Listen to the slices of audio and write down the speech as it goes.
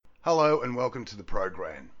Hello and welcome to the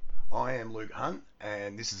program. I am Luke Hunt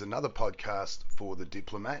and this is another podcast for The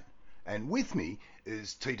Diplomat. And with me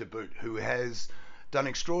is Tita Boot, who has done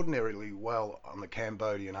extraordinarily well on the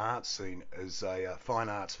Cambodian art scene as a fine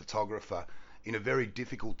arts photographer in a very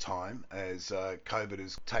difficult time as COVID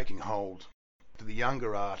is taking hold. For the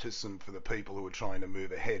younger artists and for the people who are trying to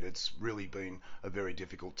move ahead, it's really been a very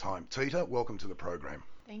difficult time. Tita, welcome to the program.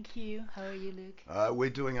 Thank you. How are you, Luke? We're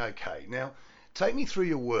doing okay. Now, take me through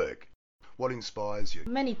your work. What inspires you?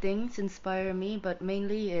 Many things inspire me, but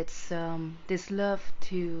mainly it's this love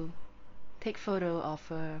to take photo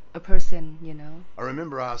of a person. I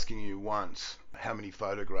remember asking you once, how many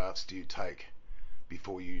photographs do you take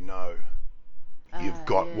before you know you've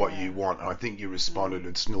got what Yeah. you want? And I think you responded, Mm.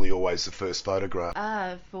 it's nearly always the first photograph.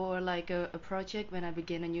 For like a project, when I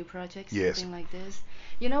begin a new project, Yes. something like this.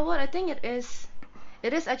 You know what? I think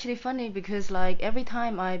it is actually funny because like every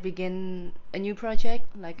time I begin a new project,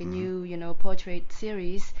 like a Mhm. new portrait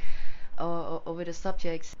series or over the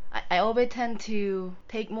subjects, I always tend to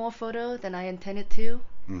take more photo than I intended to.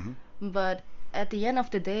 Hmm. But at the end of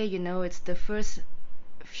the day, it's the first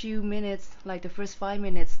few minutes, like the first 5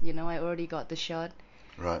 minutes, I already got the shot.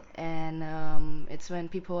 Right. And it's when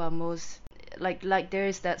people are most like there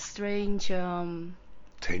is that strange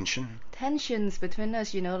Tension. tensions between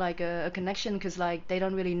us, like a connection, because like they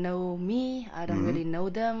don't really know me, I don't Hmm. really know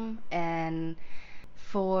them. And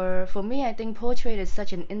for me, I think portrait is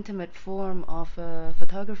such an intimate form of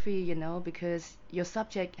photography, because your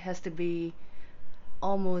subject has to be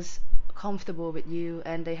almost comfortable with you,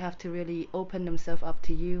 and they have to really open themselves up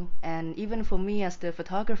to you. And even for me as the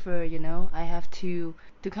photographer, I have to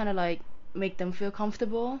kind of like make them feel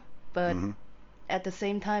comfortable, but Hmm. at the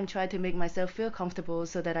same time try to make myself feel comfortable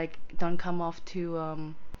so that I don't come off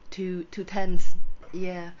too tense.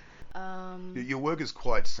 Yeah. Your work is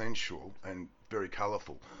quite sensual and very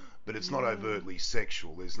colourful, but it's not mm, overtly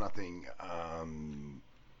sexual. There's nothing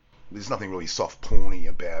really soft porny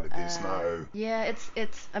about it. There's no. yeah,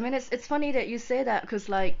 it's I mean it's funny that you say that, because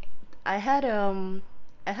like I had um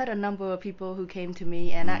I had a number of people who came to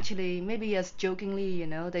me, and Mm. actually maybe as jokingly,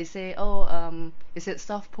 they say, "Oh, is it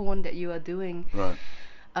soft porn that you are doing?" Right.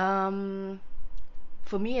 Um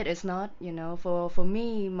for me it is not, for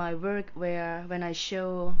me, my work, where when I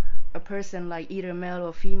show a person, like either male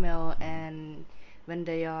or female, and when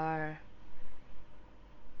they are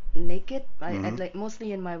naked, I Hmm. like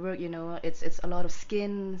mostly in my work, it's a lot of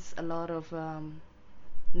skins, a lot of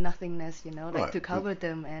nothingness, like Right. to cover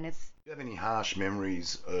them. And it's Do you have any harsh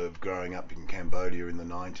memories of growing up in Cambodia in the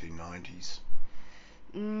 1990s?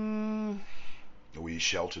 mm, Or were you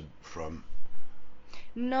sheltered from?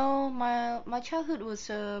 no, my childhood was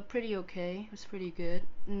pretty okay. It was pretty good.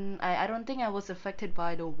 I don't think I was affected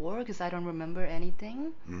by the war because I don't remember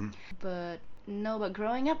anything. Hmm. But no, but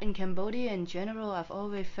growing up in Cambodia in general, I've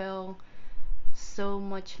always felt so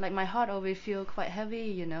much like my heart always feel quite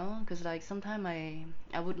heavy, because like sometimes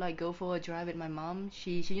I would like go for a drive with my mom.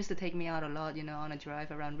 She used to take me out a lot, on a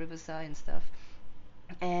drive around Riverside and stuff.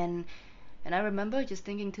 And and I remember just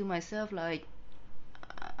thinking to myself, like,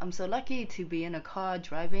 I'm so lucky to be in a car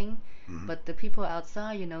driving, Hmm. but the people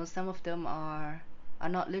outside, some of them are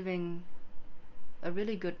not living a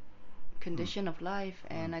really good Mm. condition of life.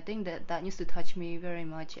 Mm. And I think that used to touch me very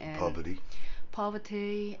much. And Poverty.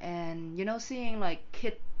 poverty, and seeing like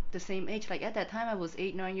kid the same age, like at that time I was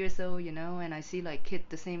 8 9 years old, and I see like kid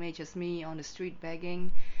the same age as me on the street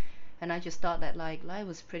begging. And I just thought that like life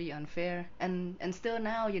was pretty unfair, and still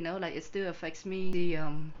now, like it still affects me.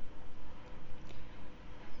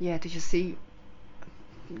 Yeah, to just see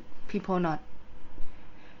people not,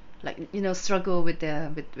 like, struggle with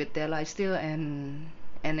their life still. And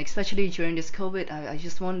especially during this COVID, I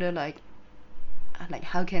just wonder, like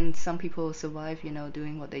how can some people survive,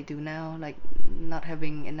 doing what they do now, like not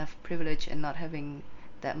having enough privilege and not having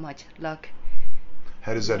that much luck.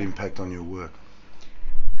 How does that Yeah. impact on your work?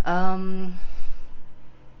 um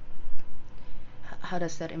how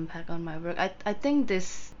does that impact on my work? I think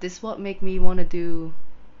this what make me want to do.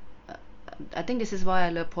 uh, I think this is why I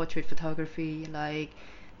love portrait photography, like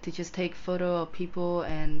to just take photo of people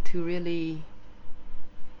and to really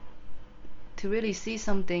see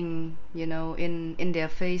something, in their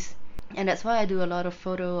face. And that's why I do a lot of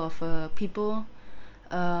photo of people,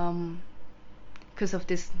 um because of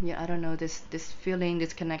this, yeah, I don't know, this feeling,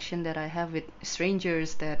 this connection that I have with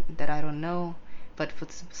strangers that I don't know. But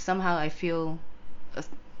somehow uh, I feel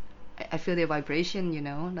their vibration,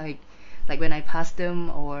 like when I pass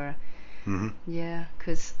them, or Hmm. yeah,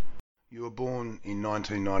 because You were born in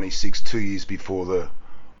 1996, 2 years before the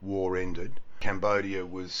war ended. Cambodia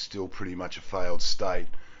was still pretty much a failed state.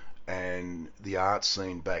 and the art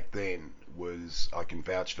scene back then was, I can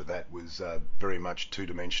vouch for that, was very much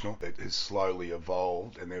two-dimensional. It has slowly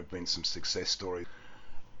evolved, and there have been some success stories.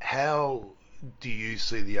 How do you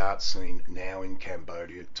see the art scene now in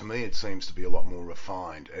Cambodia? To me, it seems to be a lot more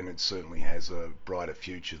refined, and it certainly has a brighter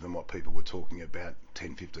future than what people were talking about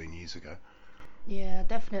 10, 15 years ago. Yeah,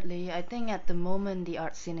 definitely. I think at the moment the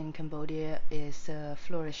art scene in Cambodia is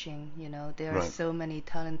flourishing. There are Right. so many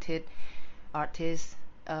talented artists,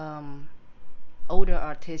 um, older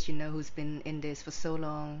artists, who's been in this for so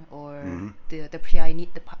long, or Mm-hmm. the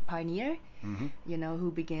pioneer, Mm-hmm. who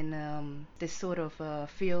begin this sort of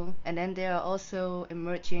field. And then there are also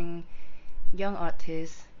emerging young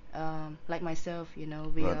artists, like myself. We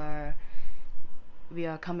Right.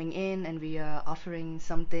 are coming in and we are offering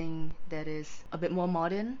something that is a bit more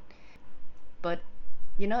modern, but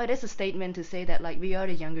it is a statement to say that like we are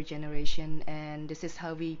the younger generation and this is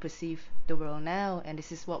how we perceive the world now, and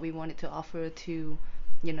this is what we wanted to offer to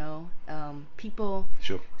people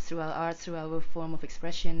Sure. through our art, through our form of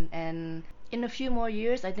expression. And in a few more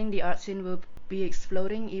years I think the art scene will be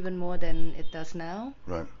exploding even more than it does now.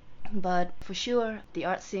 Right. But for sure, the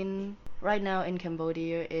art scene right now in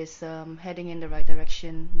Cambodia is heading in the right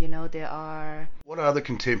direction. There are What are the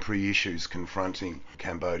contemporary issues confronting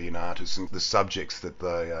Cambodian artists and the subjects that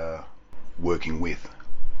they are working with?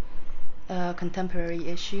 contemporary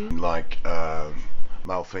issues. Like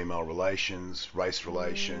male-female relations, race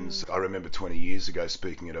relations. I remember 20 years ago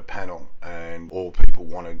speaking at a panel, and all people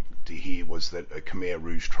wanted to hear was that a Khmer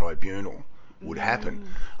Rouge tribunal would happen.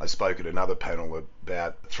 I spoke at another panel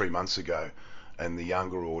about 3 months ago, and the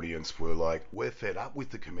younger audience were like, we're fed up with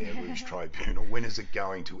the Khmer Rouge tribunal. When is it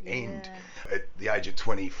going to end? Yeah. At the age of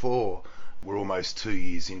 24, we're almost 2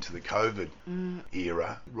 years into the COVID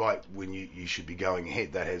era. Right when you should be going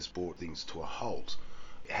ahead, that has brought things to a halt.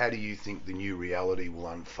 How do you think the new reality will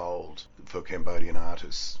unfold for Cambodian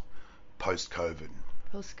artists post-COVID?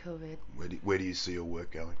 Post-COVID. Where do you see your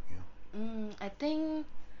work going? Yeah. I think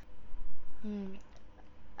mm,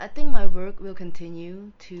 I think my work will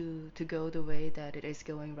continue to go the way that it is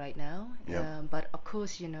going right now. Yeah. But of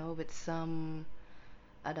course, with some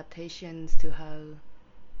adaptations to how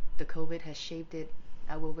the COVID has shaped it,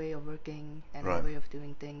 our way of working and our Right. way of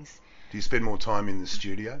doing things. Do you spend more time in the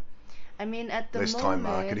studio? I mean, at the Less time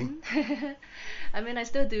marketing? I mean, I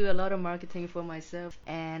still do a lot of marketing for myself,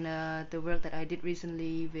 and the work that I did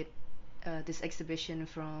recently with this exhibition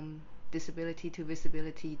from disability to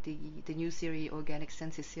visibility, the new series, Organic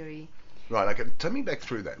Senses series. Right, okay. Take me back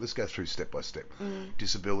through that. Let's go through step by step.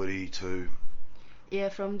 Disability to... Yeah,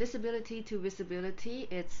 from disability to visibility,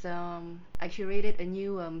 it's I curated a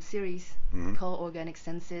new series called Organic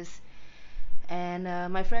Senses. And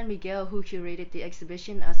my friend Miguel, who curated the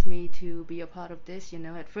exhibition, asked me to be a part of this.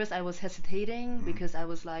 At first I was hesitating because I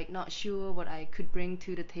was like not sure what I could bring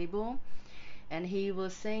to the table. And he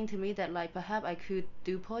was saying to me that like perhaps I could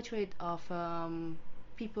do portrait of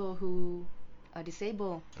people who are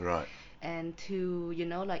disabled, Right. and to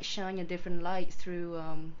like shine a different light through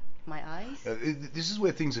my eyes. This is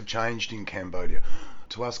where things have changed in Cambodia.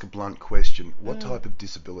 To ask a blunt question, what type of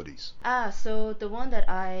disabilities? So the one that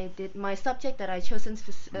I did, my subject that I chosen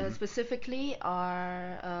specifically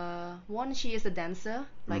are one, she is a dancer,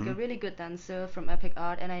 like a really good dancer from Epic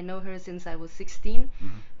Art, and I know her since I was 16.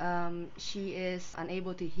 She is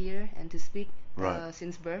unable to hear and to speak Right.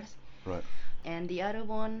 since birth. Right. And the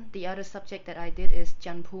other subject that I did is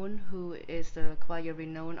Jan Poon, who is quite a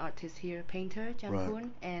renowned artist here, painter Jan Right.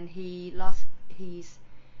 Poon, and he lost his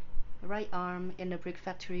right arm in a brick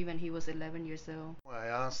factory when he was 11 years old. Why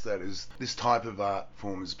I ask that is this type of art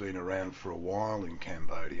form has been around for a while in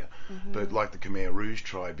Cambodia, but like the Khmer Rouge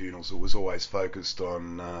tribunals, it was always focused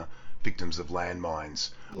on victims of landmines,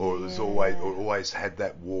 or it was always had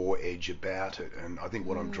that war edge about it. And I think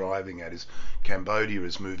what I'm driving at is Cambodia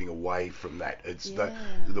is moving away from that. It's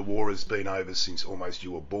the war has been over since almost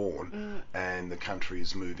you were born, and the country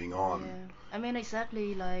is moving on. I mean,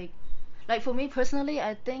 exactly, like for me personally,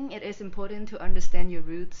 I think it is important to understand your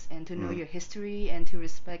roots and to know your history and to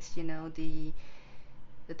respect,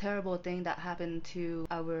 the terrible thing that happened to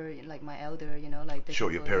our, like my elder, like the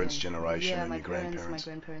Sure, your parents' Cambodian- generation yeah, and my your parents, grandparents.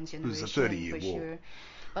 my grandparents' It was generation, a 30-year for war. sure.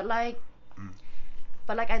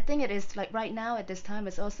 But like I think it is like right now at this time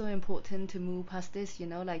it's also important to move past this,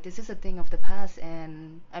 like this is a thing of the past.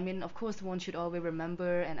 And I mean, of course one should always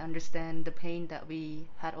remember and understand the pain that we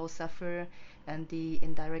had all suffer and the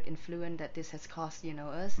indirect influence that this has caused,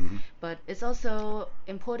 us. But it's also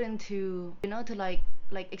important to, to like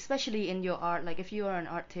especially in your art, like if you are an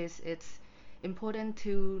artist, it's important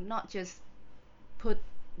to not just put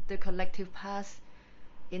the collective past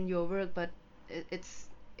in your work, but it's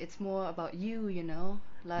it's more about you, you know,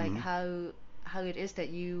 like Mhm. how it is that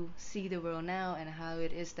you see the world now and how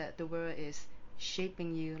it is that the world is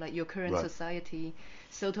shaping you, like your current Right. society.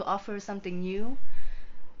 So to offer something new,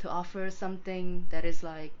 to offer something that is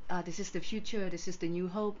like, this is the future, this is the new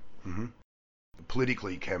hope. Mhm.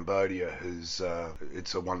 Politically, Cambodia it's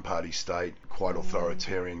a one-party state, quite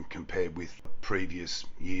authoritarian compared with previous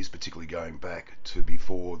years, particularly going back to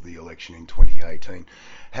before the election in 2018.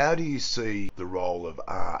 How do you see the role of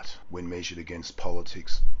art when measured against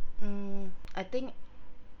politics? I think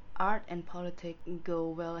art and politics go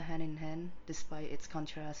well hand in hand, despite its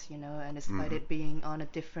contrast, you know, and despite Hmm. it being on a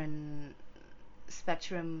different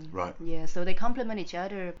spectrum. Right. Yeah, so they complement each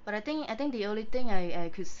other. But I think the only thing I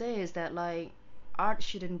could say is that like art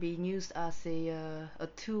shouldn't be used as a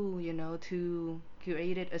tool, you know, to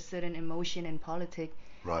create a certain emotion in politics.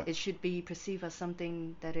 Right. It should be perceived as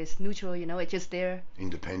something that is neutral, you know, it's just there.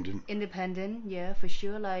 Independent. Independent, yeah, for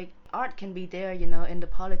sure. Like art can be there, you know, in the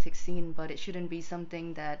politics scene, but it shouldn't be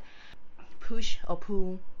something that push or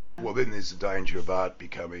pull. Well, then there's the danger of art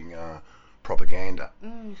becoming propaganda.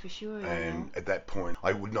 For sure, you know. And at that point,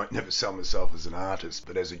 I would not never sell myself as an artist,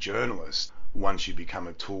 but as a journalist, once you become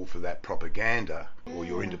a tool for that propaganda, or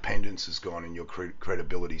your Yeah. independence is gone and your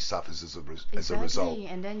credibility suffers as a Exactly, result.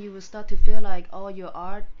 and then you will start to feel like all your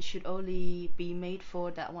art should only be made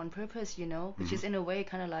for that one purpose, you know, which is in a way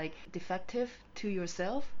kind of like defective to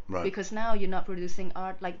yourself. Right. Because now you're not producing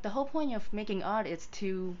art. Like the whole point of making art is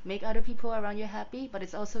to make other people around you happy, but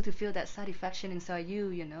it's also to feel that satisfaction inside you,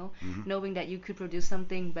 you know, knowing that you could produce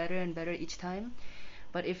something better and better each time.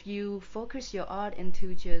 But if you focus your art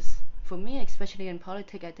into just, for me, especially in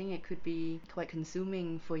politics, I think it could be quite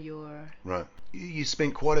consuming for your. Right. You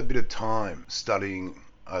spent quite a bit of time studying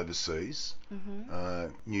overseas.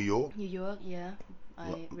 New York, New York, yeah.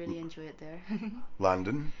 L- I really enjoy it there.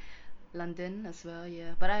 London. London as well,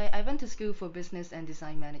 yeah. But I went to school for business and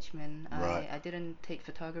design management. Right. I didn't take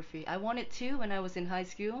photography. I wanted to when I was in high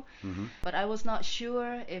school, Hmm. but I was not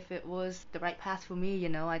sure if it was the right path for me, you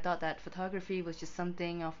know. I thought that photography was just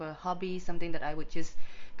something of a hobby, something that I would just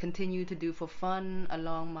continue to do for fun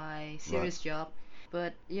along my Right. serious job.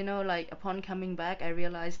 But, you know, like upon coming back, I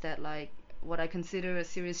realized that like what I consider a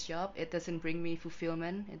serious job, it doesn't bring me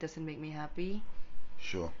fulfillment, it doesn't make me happy.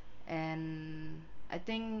 Sure. And I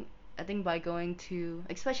think I think by going to,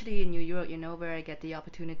 especially in New York, you know, where I get the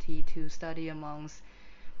opportunity to study amongst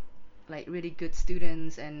like really good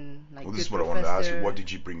students and like Well, this good is what I wanted to ask you. professor What did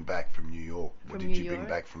you bring back from New York? What from did New you bring York.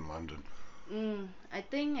 back from London? I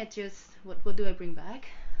think it just what do I bring back?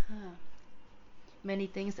 Many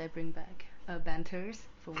things I bring back. Banters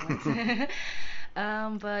for once.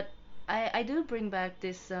 But I do bring back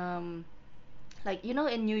this like, you know,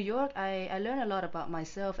 in New York I learned a lot about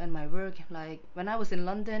myself and my work. Like when I was in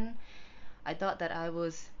London, I thought that I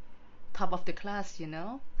was top of the class, you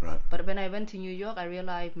know. Right. But when I went to New York, I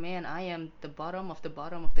realized, man, I am the bottom of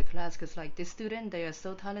the class. Cause like this student, they are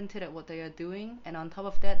so talented at what they are doing, and on top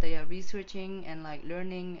of that, they are researching and like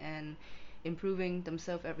learning and improving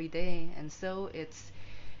themselves every day. And so it's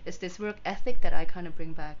this work ethic that I kind of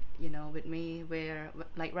bring back, you know, with me. Where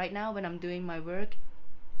like right now, when I'm doing my work,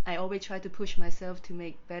 I always try to push myself to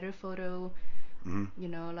make better photo, Hmm. you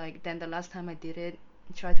know, like than the last time I did it.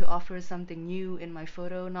 Try to offer something new in my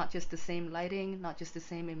photo, not just the same lighting, not just the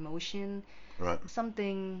same emotion, Right.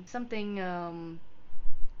 something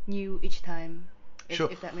new each time,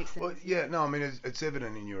 Sure. if that makes sense. Well, yeah, no, I mean, it's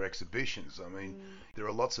evident in your exhibitions. I mean, Mm, there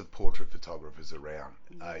are lots of portrait photographers around.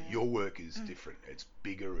 yeah. Your work is different. It's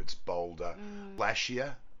bigger, it's bolder,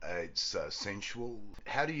 flashier, it's sensual.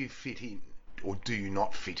 How do you fit in, or do you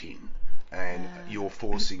not fit in? And you're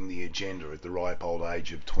forcing the agenda at the ripe old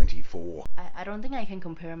age of 24. I don't think I can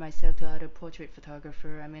compare myself to other portrait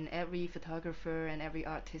photographer. I mean, every photographer and every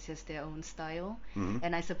artist has their own style. Hmm.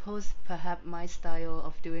 And I suppose perhaps my style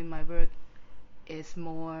of doing my work is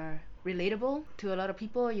more relatable to a lot of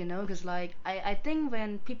people, you know, because like I think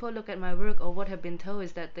when people look at my work or what have been told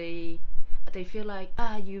is that they feel like,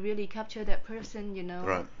 you really capture that person, you know,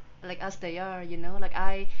 Right. like as they are, you know, like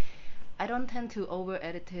I don't tend to over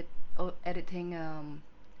editing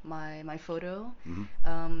my photo.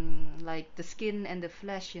 Hmm. Like the skin and the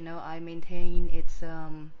flesh, you know, I maintain its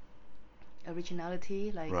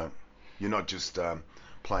originality. Like, Right. You're not just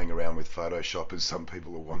playing around with Photoshop as some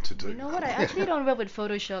people will want to do. you know what? I actually don't work with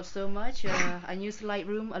Photoshop so much. I use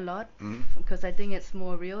Lightroom a lot Mhm. because I think it's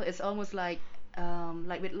more real. It's almost like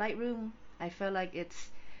with Lightroom, I feel like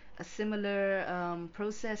it's a similar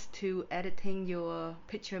process to editing your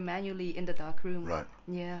picture manually in the darkroom. Right.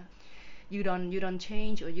 Yeah. You don't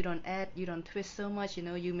change or you don't add, you don't twist so much, you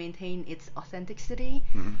know, you maintain its authenticity.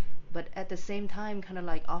 Mhm. but at the same time kind of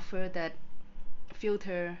like offer that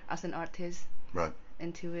filter as an artist Right.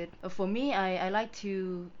 into it. For me, I like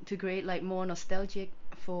to create like more nostalgic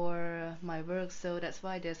for my work, so that's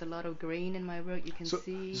why there's a lot of grain in my work. You can So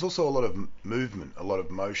see. there's also a lot of movement, a lot of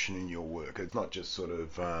motion in your work. It's not just sort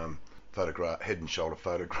of head and shoulder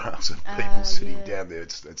photographs of people sitting Yeah. down there.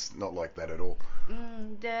 It's not like that at all.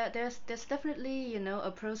 There's definitely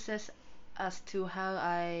a process as to how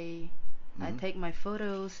I Hmm. take my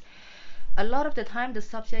photos. A lot of the time the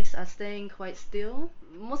subjects are staying quite still.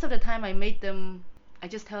 Most of the time I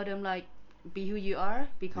just tell them like, be who you are,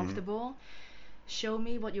 be Hmm. comfortable, show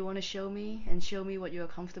me what you want to show me, and show me what you're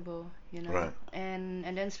comfortable. Right.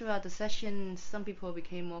 And then throughout the session some people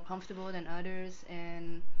became more comfortable than others,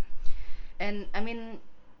 and I mean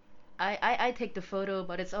I take the photo,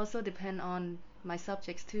 but it's also depend on my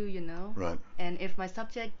subjects too. Right. And if my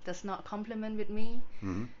subject does not complement with me,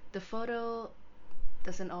 Hmm. the photo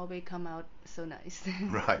doesn't always come out so nice.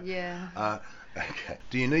 Right. Yeah. Okay.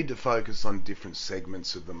 Do you need to focus on different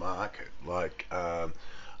segments of the market? Like,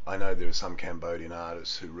 I know there are some Cambodian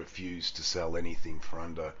artists who refuse to sell anything for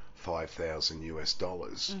under 5,000 US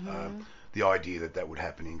dollars. Mhm. The idea that that would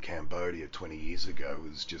happen in Cambodia 20 years ago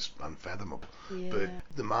was just unfathomable. But Yeah.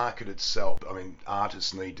 the market itself, I mean,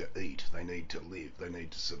 artists need to eat, they need to live, they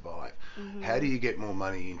need to survive. How do Mhm. you get more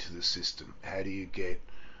money into the system? How do you get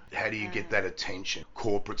that Uh, attention?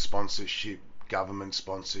 Corporate sponsorship, government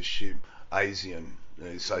sponsorship. ASEAN, the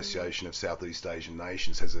Association of Southeast Asian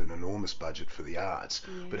Nations, has an enormous budget for the arts.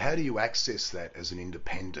 But how do yeah. you access that as an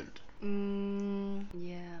independent?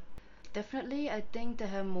 Yeah. Definitely, I think to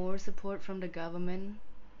have more support from the government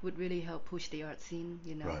would really help push the art scene.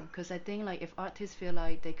 Right. Because I think like if artists feel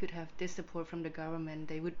like they could have this support from the government,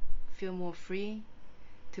 they would feel more free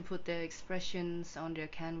to put their expressions on their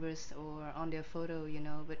canvas or on their photo.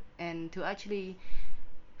 But and to actually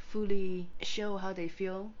fully show how they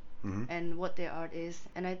feel Hmm. and what their art is.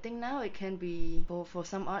 And I think now it can be for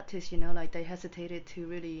some artists, like they hesitated to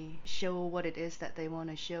really show what it is that they want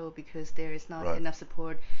to show because there is not Right. enough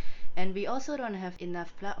support. And we also don't have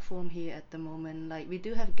enough platform here at the moment. Like we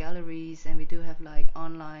do have galleries and we do have like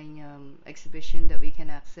online exhibition that we can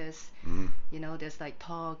access. Hmm. There's like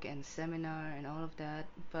talk and seminar and all of that.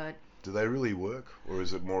 But Do they really work, or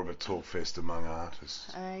is it more of a talk fest among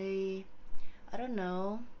artists? I I don't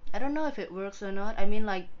know. I don't know if it works or not. I mean,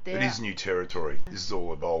 like It there. is new territory. This is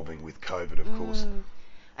all evolving with COVID, of course. Mm,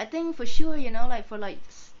 I think for sure, like for like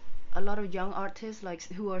a lot of young artists, like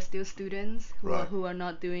who are still students, who are Right. who are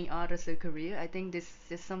not doing art as a career. I think this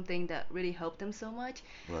is something that really helped them so much.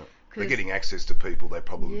 Right. They're Cause getting access to people they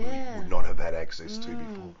probably yeah. would not have had access to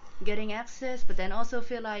before. Getting access, but then also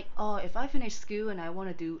feel like, oh, if I finish school and I want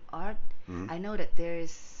to do art, Hmm. I know that there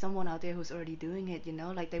is someone out there who's already doing it.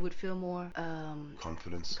 Like they would feel more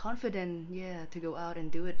Confidence. confident, yeah, to go out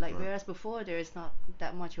and do it. Like Right. whereas before there is not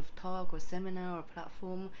that much of talk or seminar or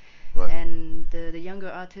platform, Right. and the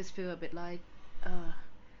younger artists feel a bit like, uh,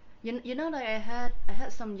 like I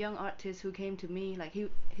had some young artist who came to me, like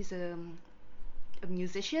he's a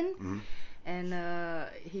musician, Hmm. and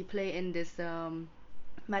he play in this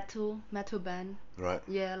metal band. Right.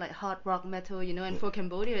 Yeah, like hard rock metal. And Yeah. for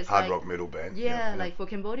Cambodia it's Hard like, rock metal band. yeah, Yeah. like for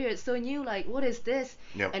Cambodia it's so new, like what is this?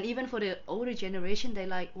 Yeah. And even for the older generation they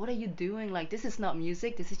like, what are you doing? Like this is not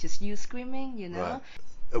music, this is just you screaming. Right.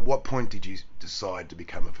 At what point did you decide to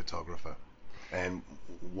become a photographer? And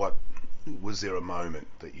what was there a moment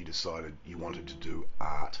that you decided you wanted to do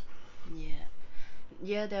art? Yeah.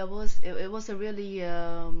 Yeah, it was a really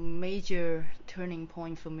major turning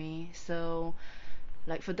point for me. So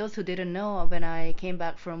like for those who didn't know, when I came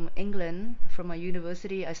back from England from my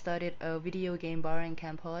university, I started a video game bar in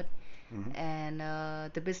Cambodia, Hmm. and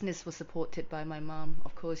the business was supported by my mom,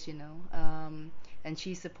 of course. And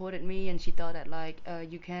she supported me, and she thought that like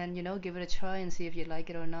you can give it a try and see if you like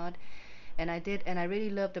it or not. And I did, and I really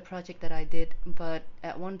loved the project that I did. But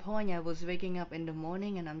at one point I was waking up in the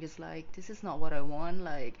morning and I'm just like, this is not what I want.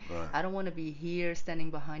 Like Right. I don't want to be here standing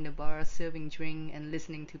behind the bar serving drink and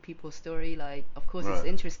listening to people's story. Like of course it's Right.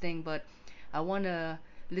 interesting, but I want to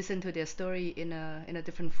listen to their story in a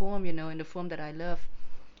different form, in the form that I love.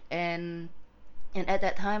 And and at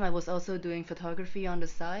that time I was also doing photography on the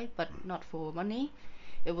side, but not for money.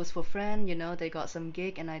 It was for friend. They got some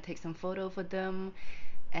gig and I take some photo for them,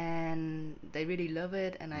 and they really love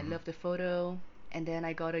it, and I Hmm. love the photo. And then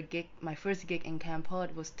I got a gig. My first gig in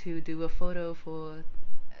Kampot was to do a photo for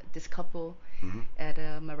this couple Hmm. at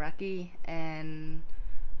Meraki, and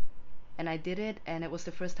I did it, and it was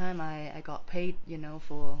the first time I got paid,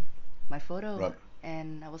 for my photo. Right.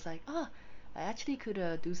 And I was like, oh, I actually could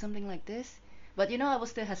do something like this. But I was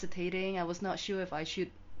still hesitating. I was not sure if I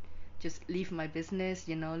should just leave my business,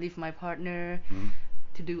 leave my partner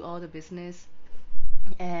to do all the business.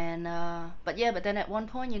 And but then at one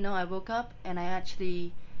point, I woke up and I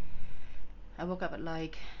woke up at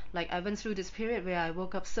like I went through this period where I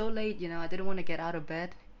woke up so late, I didn't want to get out of bed.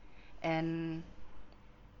 And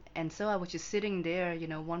so I was just sitting there,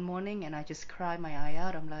 one morning, and I just cried my eye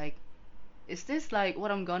out. I'm like, is this like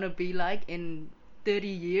what I'm gonna be like in 30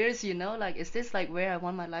 years, like is this like where I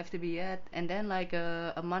want my life to be at? And then like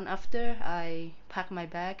a month after, I packed my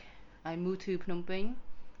bag, I moved to Phnom Penh.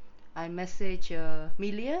 I messaged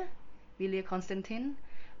Milia Constantine.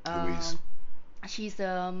 Who is? She's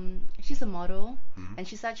a model, Mhm. and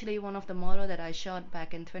she's actually one of the model that I shot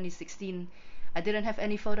back in 2016. I didn't have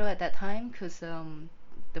any photo at that time because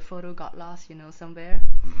the photo got lost, somewhere.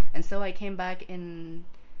 Mhm. And so I came back in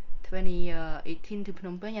 2018 to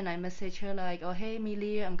Phnom Penh, and I messaged her like, oh hey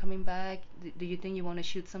Milia, I'm coming back. Do you think you want to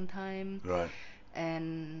shoot sometime? Right.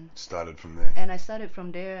 And Started from there. I started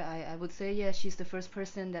from there. I would say, yeah, she's the first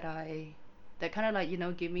person that kind of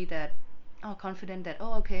like, give me that confident that,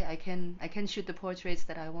 oh okay, I can shoot the portraits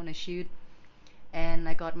that I want to shoot. And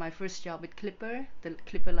I got my first job with the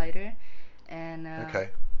Clipper lighter, and Okay.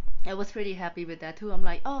 I was pretty happy with that too. I'm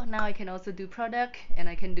like, oh, now I can also do product and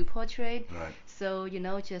I can do portrait. Right. So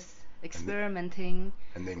just experimenting.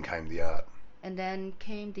 And then came the art. And then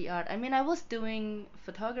came the art. I mean, I was doing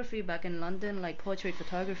photography back in London, like portrait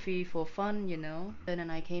photography for fun, And then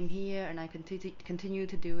I came here and I continue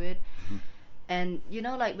to do it. Mhm. And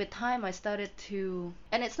like with time, I started to,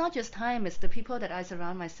 and it's not just time; it's the people that I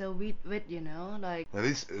surround myself with, like. Now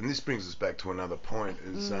this brings us back to another point.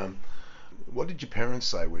 Is Mm. what did your parents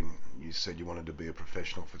say when you said you wanted to be a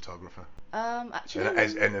professional photographer? Actually,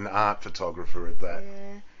 And an art photographer at that.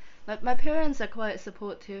 yeah. My parents are quite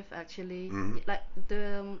supportive actually. Mhm. Like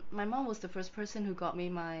my mom was the first person who got me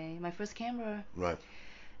my first camera, Right.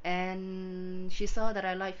 and she saw that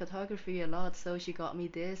I like photography a lot, so she got me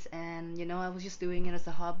this. And I was just doing it as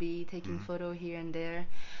a hobby, taking Mhm. photo here and there.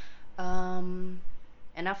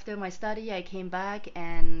 And after my study, I came back,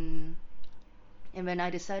 and when I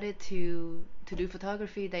decided to do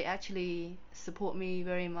photography, they actually support me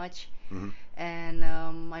very much. Mhm. And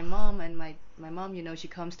my mom, she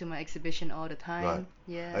comes to my exhibition all the time. Right.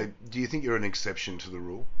 Yeah. Do you think you're an exception to the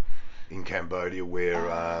rule in Cambodia,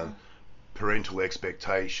 where parental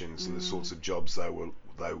expectations and the sorts of jobs they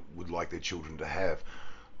would like their children to have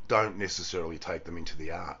don't necessarily take them into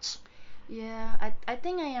the arts? Yeah, I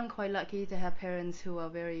think I am quite lucky to have parents who are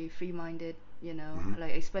very free-minded, Mhm.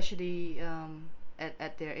 like especially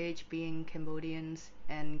at their age, being Cambodians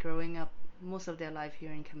and growing up most of their life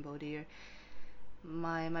here in Cambodia.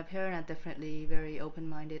 My parents are definitely very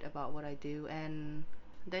open-minded about what I do, and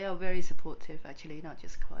they are very supportive actually, not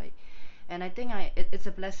just quite. And I think it's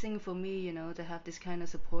a blessing for me, to have this kind of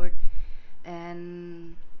support.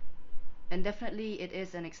 And definitely it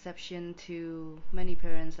is an exception to many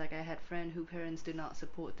parents. Like I had friends who parents do not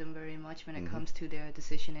support them very much when it Mhm. comes to their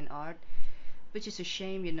decision in art, which is a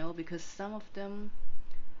shame, because some of them,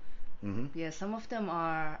 Mhm. yeah, some of them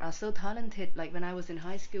are so talented. Like when I was in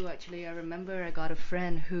high school, actually, I remember I got a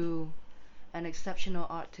friend who an exceptional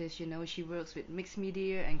artist. She works with mixed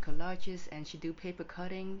media and collages, and she do paper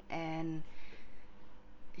cutting, and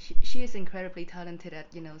she is incredibly talented at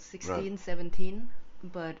 16, Right. 17.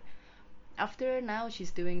 But after now,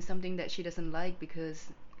 she's doing something that she doesn't like because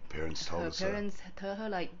Parents told her us so. parents tell her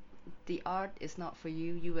like, the art is not for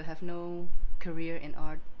you. You will have no career in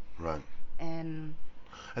art. Right. And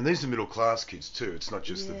And these are middle class kids too. It's not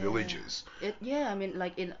just the yeah, villagers. I mean,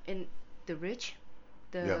 like in the rich,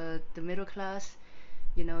 Yeah. the middle class,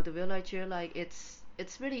 the villager, like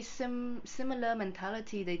it's really similar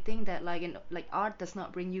mentality. They think that like art does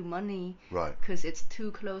not bring you money Right. because it's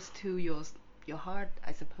too close to your heart,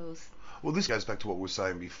 I suppose. Well, this goes back to what we were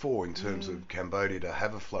saying before in terms Mm. of Cambodia to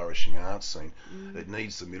have a flourishing art scene. Mm. It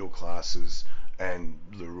needs the middle classes and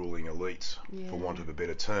the ruling elites, for Yeah. want of a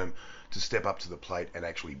better term, to step up to the plate and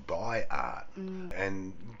actually buy art. Mm.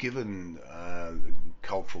 And given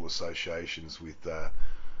cultural associations with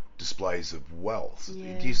displays of wealth,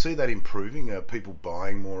 Yeah. do you see that improving? Are people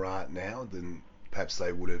buying more art now than perhaps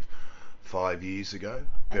they would have 5 years ago?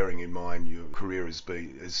 Bearing in mind your career has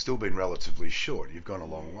still been relatively short. You've gone a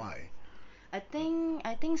long way. I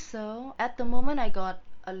think so. At the moment, I got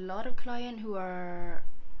a lot of clients who are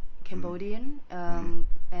Cambodian,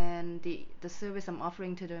 and the service I'm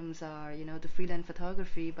offering to them are the freelance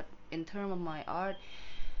photography. But in terms of my art,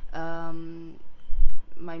 um,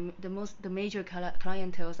 the major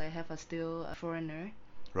clientele I have are still a foreigner.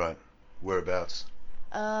 Right. Whereabouts?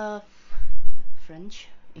 French,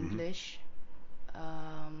 Mhm. English,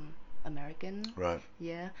 American. Right.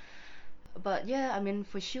 Yeah. But yeah, I mean,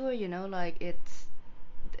 for sure, like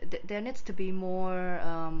there needs to be more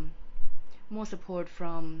support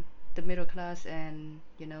from the middle class and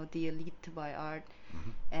the elite to buy art,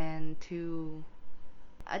 Hmm. and to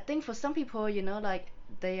I think for some people, like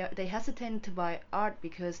they hesitate to buy art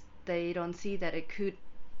because they don't see it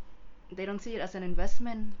as an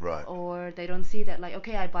investment, Right. or they don't see that like,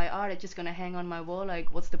 okay, I buy art, it's just gonna hang on my wall,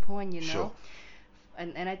 like what's the point, Sure.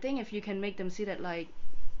 and I think if you can make them see that like,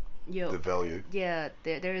 yo, The value. yeah,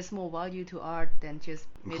 there is more value to art than just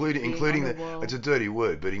it being on Including the the, wall. it's a dirty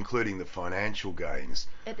word, but including the financial gains.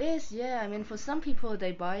 It is, yeah. I mean, for some people,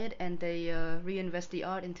 they buy it and they reinvest the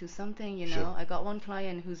art into something, Sure. I got one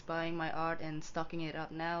client who's buying my art and stocking it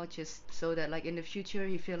up now just so that, like, in the future,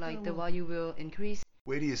 he feel like the value will increase.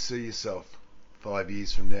 Where do you see yourself 5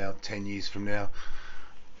 years from now, 10 years from now?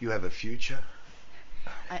 You have a future.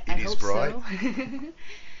 I It is hope bright. so.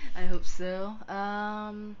 I hope so.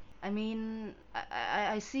 I mean,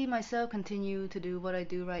 I see myself continue to do what I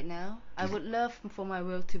do right now. Do I you would love for my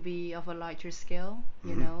work to be of a larger scale,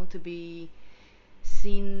 hmm to be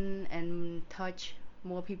seen and touch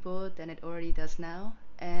more people than it already does now.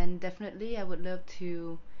 And definitely, I would love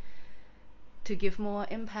to give more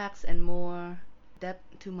impacts and more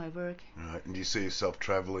depth to my work. Right. And do you see yourself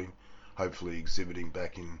travelling, hopefully exhibiting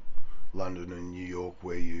back in London and New York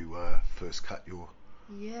where you first cut your...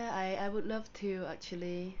 Yeah, I would love to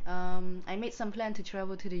actually. I made some plan to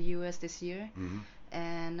travel to the US this year, Hmm.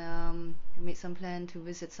 and I made some plan to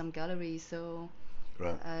visit some galleries. So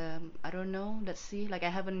Right. I don't know. Let's see. Like I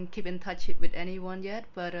haven't keep in touch with anyone yet,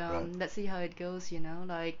 but Right. let's see how it goes.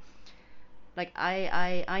 Like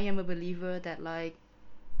I am a believer that like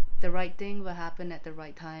the right thing will happen at the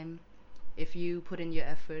right time if you put in your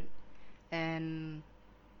effort, and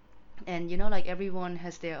like everyone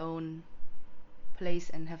has their own place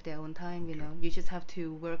and have their own time. Okay. You just have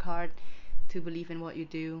to work hard to believe in what you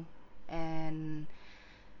do, and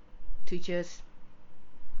to just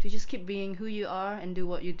keep being who you are and do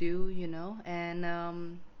what you do,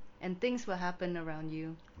 and things will happen around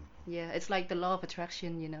you. Yeah, it's like the law of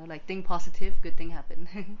attraction, like think positive, good thing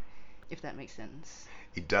happen. If that makes sense.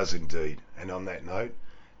 It does indeed. And on that note,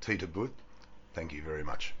 Tita Booth, thank you very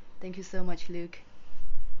much. Thank you so much, Luke.